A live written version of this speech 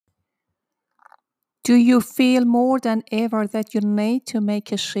Do you feel more than ever that you need to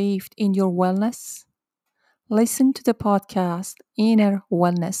make a shift in your wellness? Listen to the podcast Inner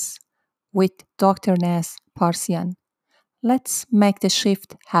Wellness with Dr. Nas Parsian. Let's make the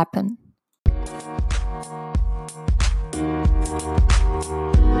shift happen.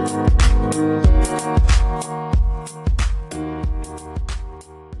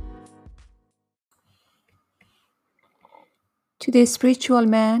 To the spiritual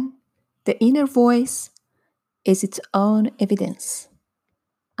man, the inner voice is its own evidence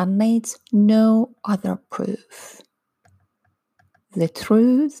and needs no other proof. The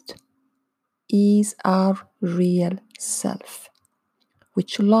truth is our real self,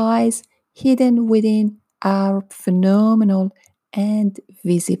 which lies hidden within our phenomenal and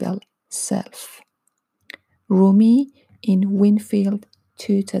visible self. Rumi in Winfield,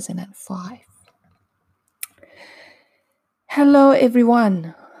 2005. Hello,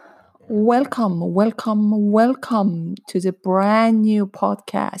 everyone. Welcome to the brand new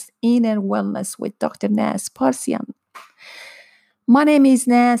podcast, Inner Wellness with Dr. Nas Parsian. My name is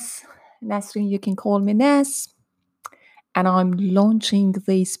Nasrin, you can call me Nas, and I'm launching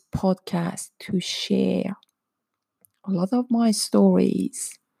this podcast to share a lot of my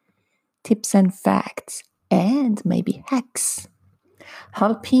stories, tips and facts, and maybe hacks,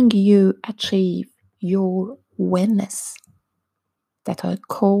 helping you achieve your wellness. That I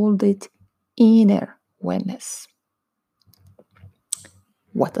called it inner wellness.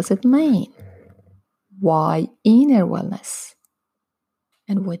 What does it mean? Why inner wellness?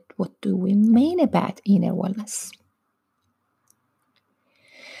 And what do we mean about inner wellness?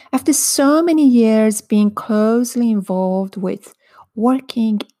 After so many years being closely involved with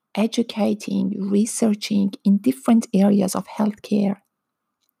working, educating, researching in different areas of healthcare,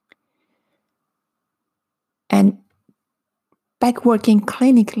 and back working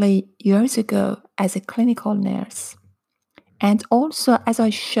clinically years ago as a clinical nurse, and also as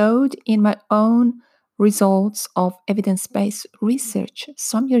I showed in my own results of evidence-based research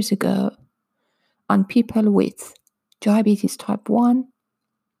some years ago on people with diabetes type 1,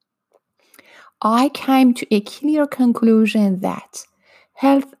 I came to a clear conclusion that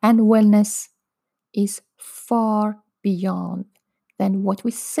health and wellness is far beyond than what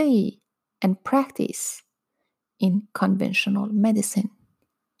we see and practice in conventional medicine.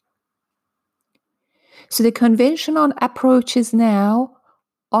 So the conventional approaches now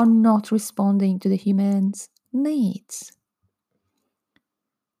are not responding to the human's needs,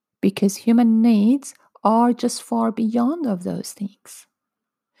 because human needs are just far beyond of those things.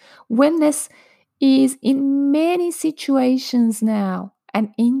 Wellness is in many situations now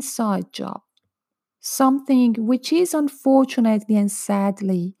an inside job, something which is unfortunately and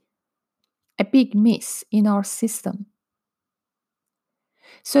sadly a big miss in our system.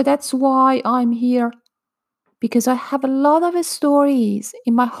 So that's why I'm here, because I have a lot of stories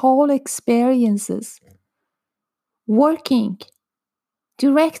in my whole experiences working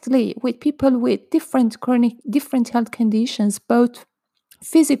directly with people with different health conditions, both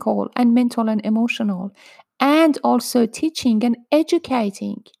physical and mental and emotional, and also teaching and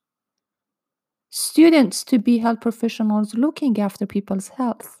educating students to be health professionals looking after people's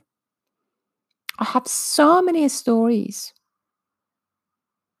health. I have so many stories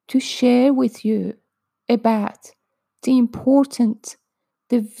to share with you about the important,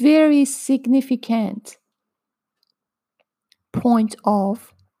 the very significant point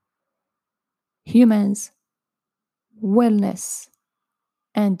of humans' wellness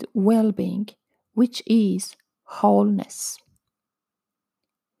and well-being, which is wholeness.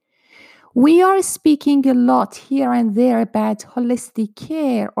 We are speaking a lot here and there about holistic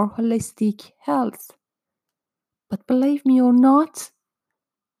care or holistic health. But believe me or not,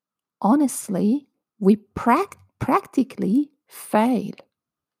 honestly, we practically fail.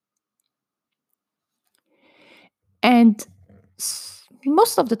 And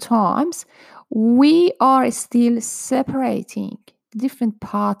most of the times, we are still separating different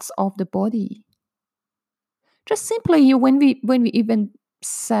parts of the body. Just simply, when we even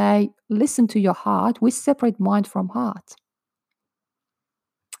say, listen to your heart, we separate mind from heart.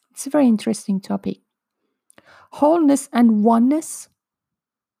 It's a very interesting topic. Wholeness and oneness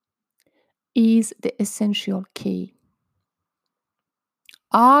is the essential key.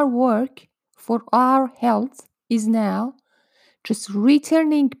 Our work for our health is now just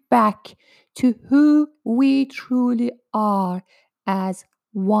returning back to who we truly are as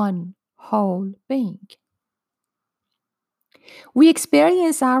one whole being. We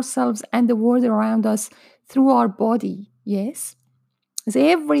experience ourselves and the world around us through our body, yes? So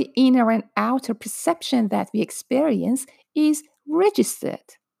every inner and outer perception that we experience is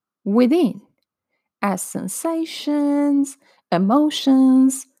registered within as sensations,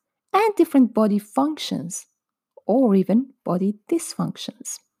 emotions, and different body functions, or even body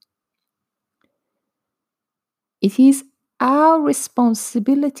dysfunctions. It is our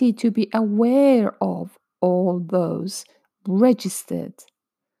responsibility to be aware of all those registered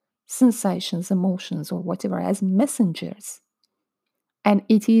sensations, emotions, or whatever as messengers. And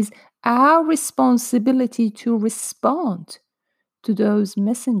it is our responsibility to respond to those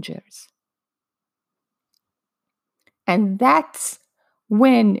messengers. And that's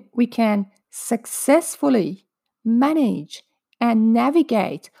when we can successfully manage and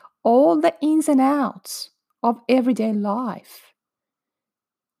navigate all the ins and outs of everyday life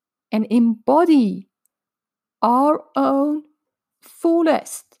and embody our own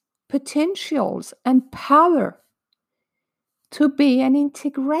fullest potentials and power to be an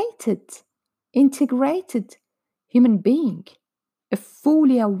integrated human being, a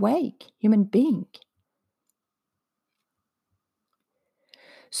fully awake human being.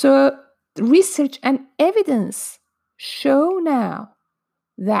 So, research and evidence show now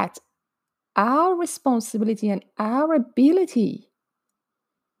that our responsibility and our ability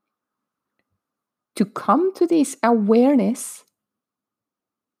to come to this awareness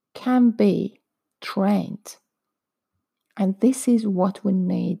can be trained. And this is what we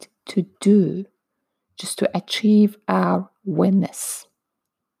need to do just to achieve our wellness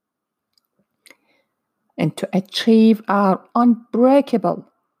and to achieve our unbreakable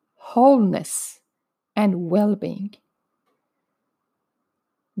wholeness and well being.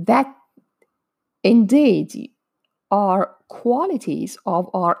 That indeed are qualities of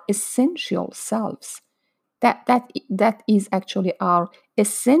our essential selves. That is actually our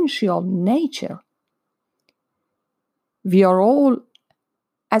essential nature. We are all,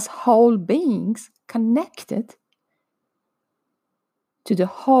 as whole beings, connected to the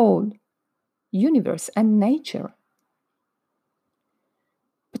whole universe and nature.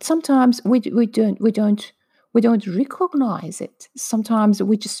 But sometimes we don't recognize it. Sometimes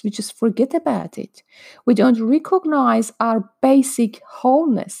we just forget about it. We don't recognize our basic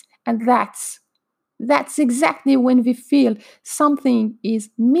wholeness, and that's exactly when we feel something is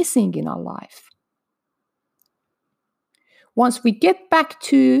missing in our life. Once we get back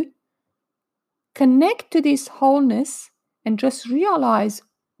to connect to this wholeness and just realize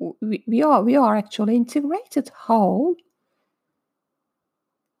we are actually integrated whole,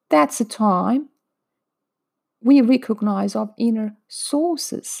 that's the time we recognize our inner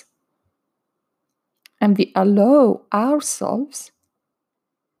sources and we allow ourselves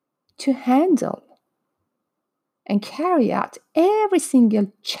to handle and carry out every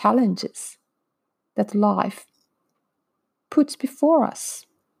single challenges that life puts before us.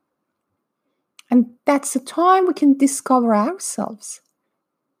 And that's the time we can discover ourselves.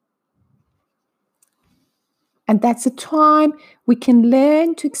 And that's the time we can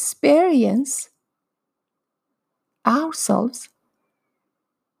learn to experience ourselves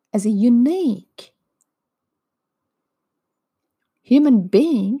as a unique human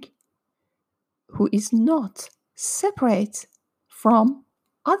being who is not separate from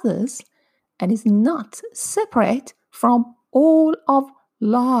others and is not separate from all of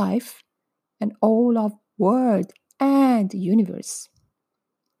life and all of world and universe.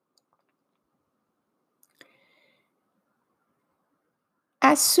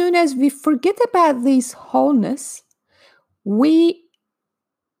 As soon as we forget about this wholeness, we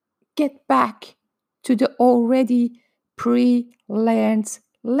get back to the already pre-learned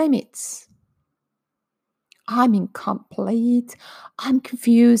limits. I'm incomplete, I'm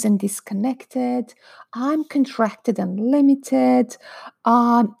confused and disconnected, I'm contracted and limited,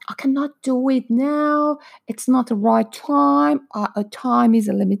 I cannot do it now, it's not the right time, time is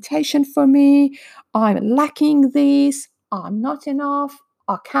a limitation for me, I'm lacking this, I'm not enough,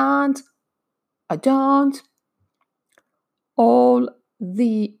 I can't, I don't. All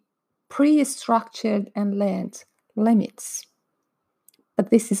the pre-structured and learned limits. But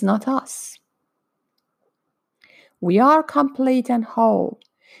this is not us. We are complete and whole.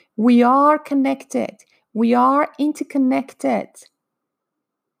 We are connected. We are interconnected.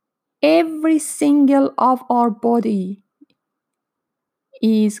 Every single of our body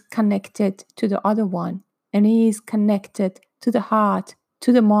is connected to the other one and is connected to the heart,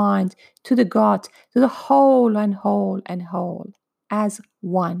 to the mind, to the gut, to the whole and whole and whole as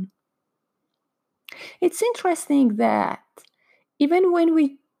one. It's interesting that even when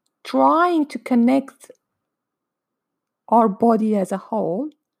we're trying to connect our body as a whole,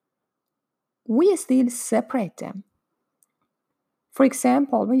 we still separate them. For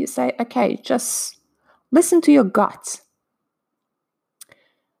example, when you say, okay, just listen to your gut.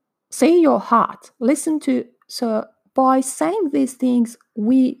 say your heart. Listen to, so by saying these things,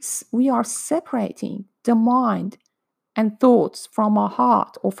 we are separating the mind and thoughts from our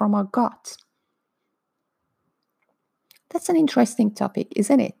heart or from our gut. That's an interesting topic,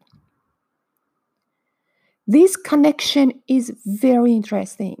 isn't it? This connection is very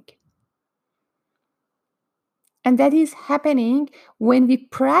interesting. And that is happening when we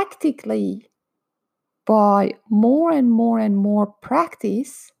practically, by more and more and more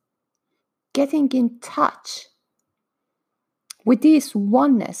practice, getting in touch with this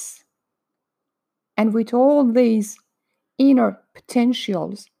oneness and with all these inner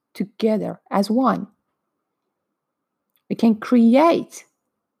potentials together as one. We can create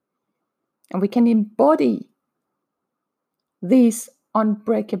and we can embody this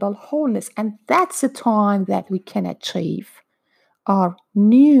unbreakable wholeness. And that's the time that we can achieve our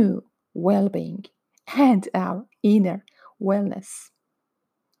new well-being and our inner wellness.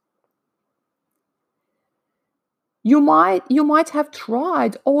 You might have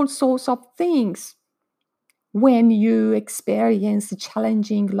tried all sorts of things when you experience a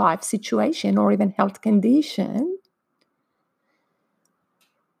challenging life situation or even health condition,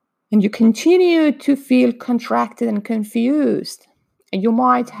 and you continue to feel contracted and confused. And you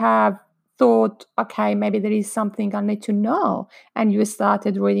might have thought, okay, maybe there is something I need to know. And you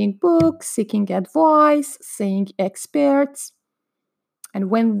started reading books, seeking advice, seeing experts. And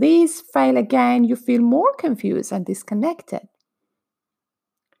when these fail again, you feel more confused and disconnected.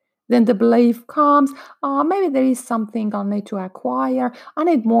 Then the belief comes, maybe there is something I need to acquire. I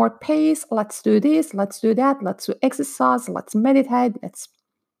need more peace. Let's do this. Let's do that. Let's do exercise. Let's meditate.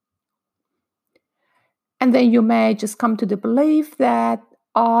 And then you may just come to the belief that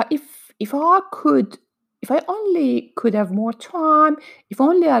if I only could have more time, if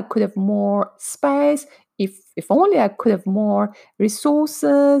only I could have more space, if only I could have more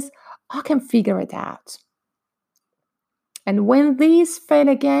resources, I can figure it out. And when these fail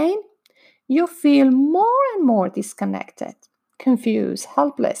again, you feel more and more disconnected, confused,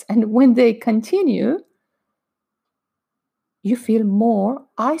 helpless. And when they continue, you feel more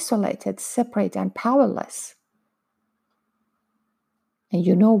isolated, separate, and powerless. And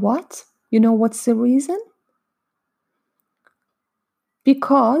you know what? You know what's the reason?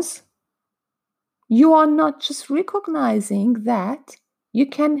 Because you are not just recognizing that you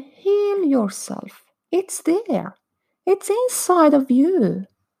can heal yourself. It's there. It's inside of you.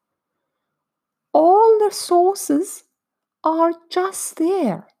 All the sources are just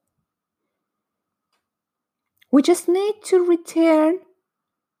there. We just need to return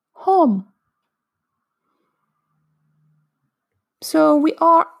home. So we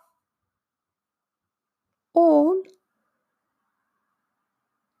are all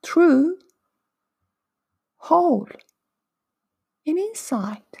true, whole, and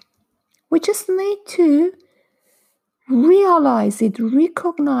inside. We just need to realize it,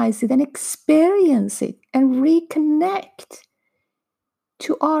 recognize it, and experience it, and reconnect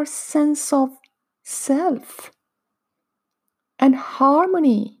to our sense of self and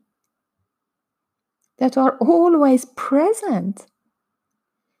harmony that are always present.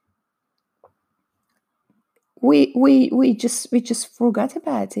 We just forgot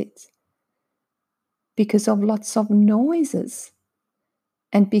about it because of lots of noises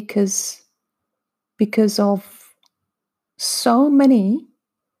and because of so many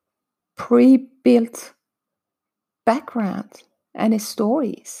pre-built background and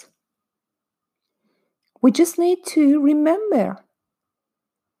stories. We just need to remember.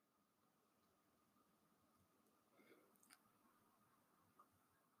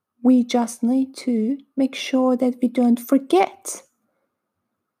 We just need to make sure that we don't forget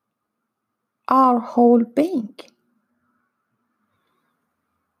our whole being.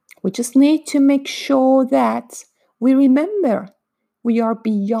 We just need to make sure that we remember we are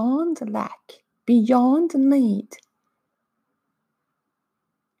beyond lack, beyond need.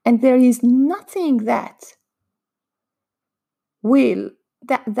 And there is nothing that will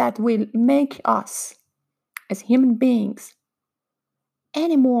make us as human beings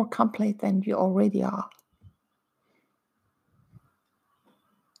any more complete than we already are.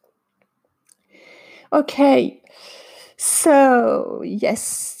 Okay, so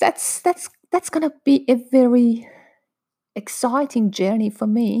yes, that's gonna be a very exciting journey for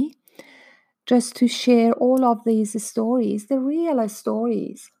me, just to share all of these stories, the real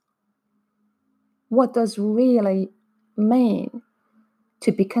stories. What does really mean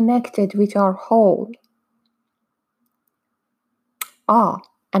to be connected with our whole?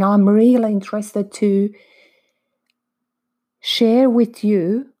 And I'm really interested to share with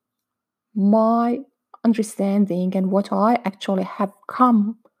you my understanding and what I actually have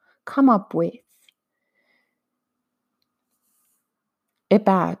come come up with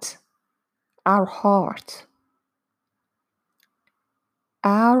about our heart.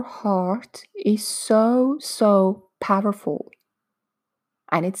 Our heart is so powerful,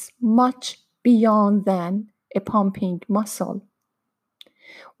 and it's much beyond than a pumping muscle.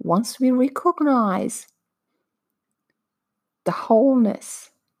 Once we recognize the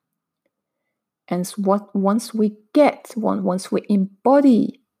wholeness, and once we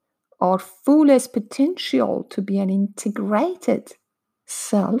embody our fullest potential to be an integrated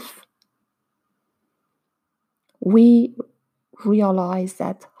self, we realize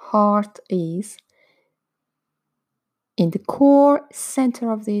that heart is in the core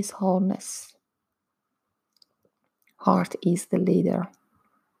center of this wholeness. Heart is the leader.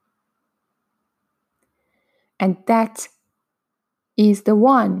 And that is the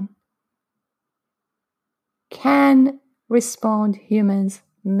one can respond humans'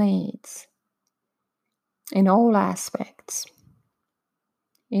 needs in all aspects,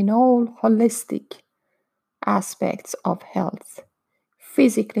 in all holistic aspects of health,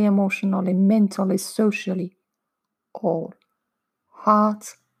 physically, emotionally, mentally, socially, all.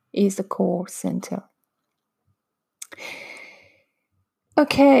 Heart is the core center.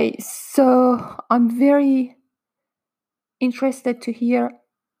 Okay, so I'm very interested to hear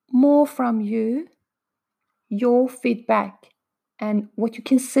more from you, your feedback, and what you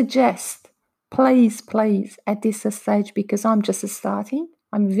can suggest. Please, at this stage, because I'm just starting.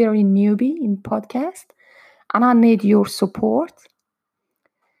 I'm very newbie in podcast, and I need your support.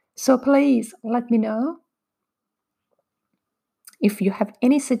 So please let me know if you have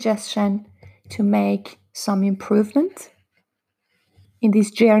any suggestion to make some improvement in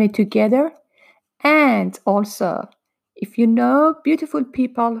this journey together. And also, if you know beautiful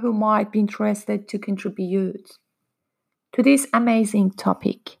people who might be interested to contribute to this amazing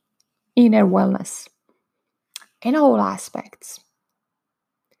topic, inner wellness, in all aspects,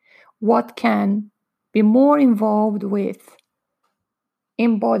 what can be more involved with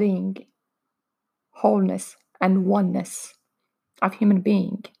embodying wholeness and oneness of human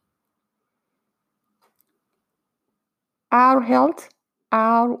being. Our health,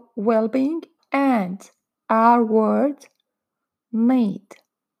 our well-being, and our world need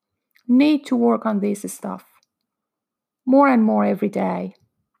to work on this stuff more and more every day.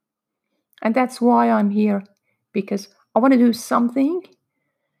 And that's why I'm here, because I want to do something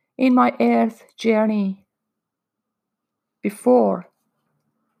in my earth journey before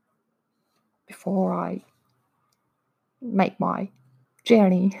I make my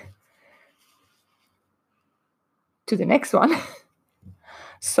journey to the next one.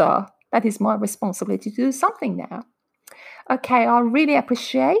 So that is my responsibility to do something now. Okay, I really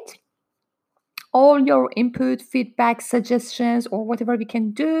appreciate all your input, feedback, suggestions, or whatever we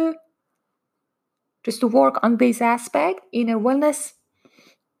can do just to work on this aspect, inner wellness.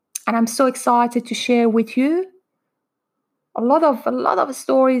 And I'm so excited to share with you a lot of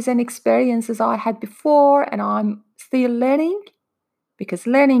stories and experiences I had before, and I'm still learning, because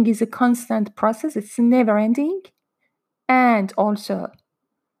learning is a constant process. It's never ending. And also,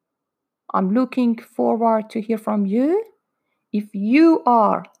 I'm looking forward to hear from you. If you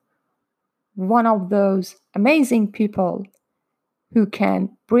are one of those amazing people who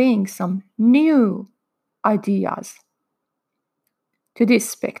can bring some new ideas to this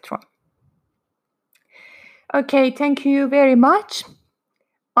spectrum. Okay, thank you very much.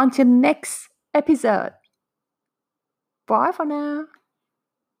 Until next episode. Bye for now.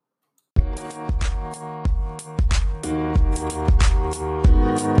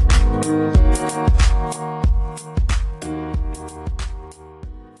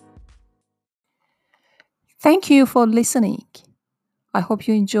 Thank you for listening. I hope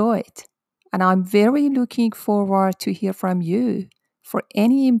you enjoyed, and I'm very looking forward to hear from you for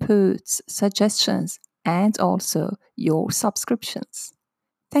any inputs, suggestions, and also your subscriptions.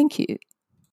 Thank you.